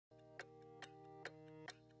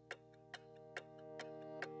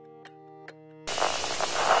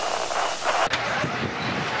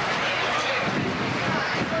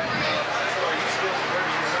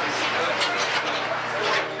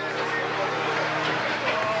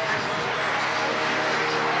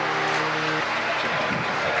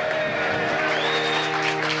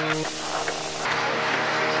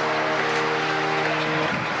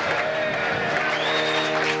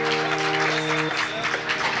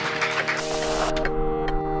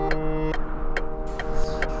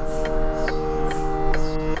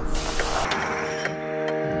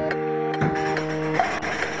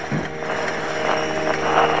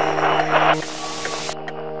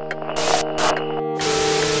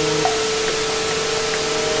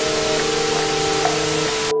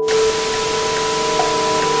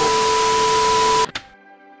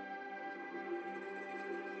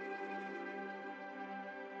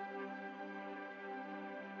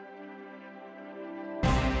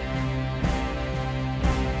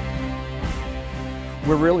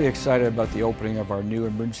We're really excited about the opening of our new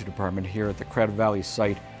emergency department here at the Credit Valley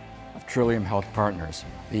site of Trillium Health Partners.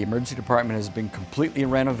 The emergency department has been completely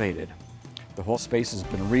renovated. The whole space has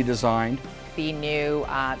been redesigned. The new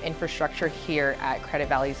infrastructure here at Credit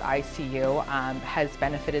Valley's ICU has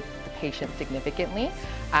benefited the patient significantly.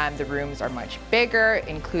 The rooms are much bigger.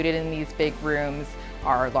 Included in these big rooms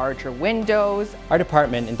are larger windows. Our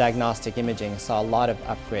department in diagnostic imaging saw a lot of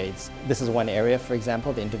upgrades. This is one area, for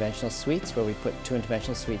example, the interventional suites, where we put 2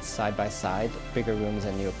 interventional suites side by side, bigger rooms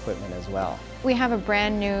and new equipment as well. We have a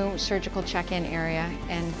brand new surgical check-in area,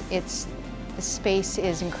 and the space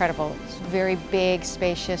is incredible. It's very big,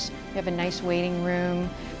 spacious. We have a nice waiting room.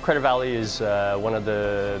 Credit Valley is one of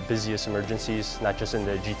the busiest emergencies, not just in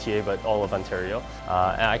the GTA, but all of Ontario.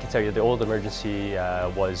 And I can tell you the old emergency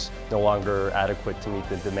was no longer adequate to meet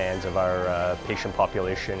the demands of our patient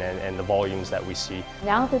population and the volumes that we see.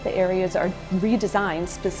 Now that the areas are redesigned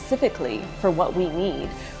specifically for what we need,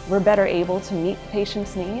 we're better able to meet the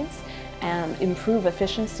patient's needs and improve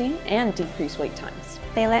efficiency and decrease wait times.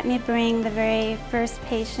 They let me bring the very first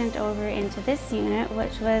patient over into this unit,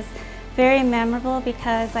 which was very memorable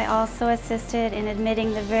because I also assisted in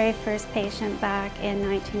admitting the very first patient back in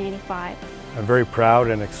 1985. I'm very proud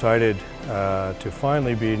and excited to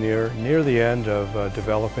finally be near the end of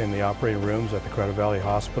developing the operating rooms at the Credit Valley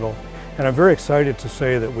Hospital. And I'm very excited to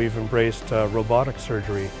say that we've embraced robotic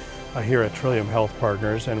surgery here at Trillium Health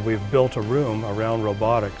Partners, and we've built a room around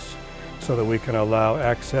robotics so that we can allow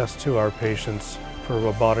access to our patients for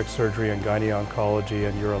robotic surgery and gynae-oncology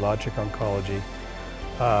and urologic oncology.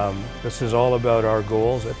 This is all about our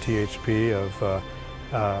goals at THP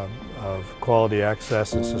of quality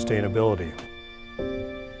access and sustainability.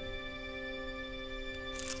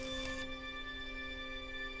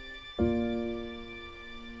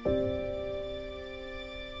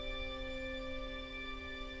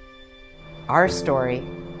 Our story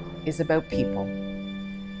is about people.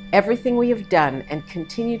 Everything we have done and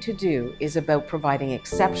continue to do is about providing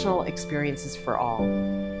exceptional experiences for all,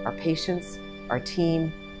 our patients, our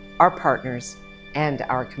team, our partners, and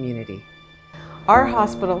our community. Our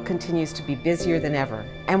hospital continues to be busier than ever,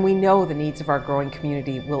 and we know the needs of our growing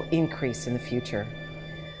community will increase in the future.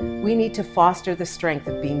 We need to foster the strength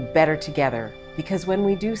of being better together, because when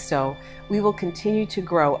we do so, we will continue to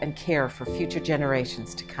grow and care for future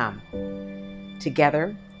generations to come.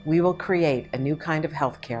 Together, we will create a new kind of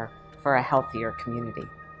healthcare for a healthier community.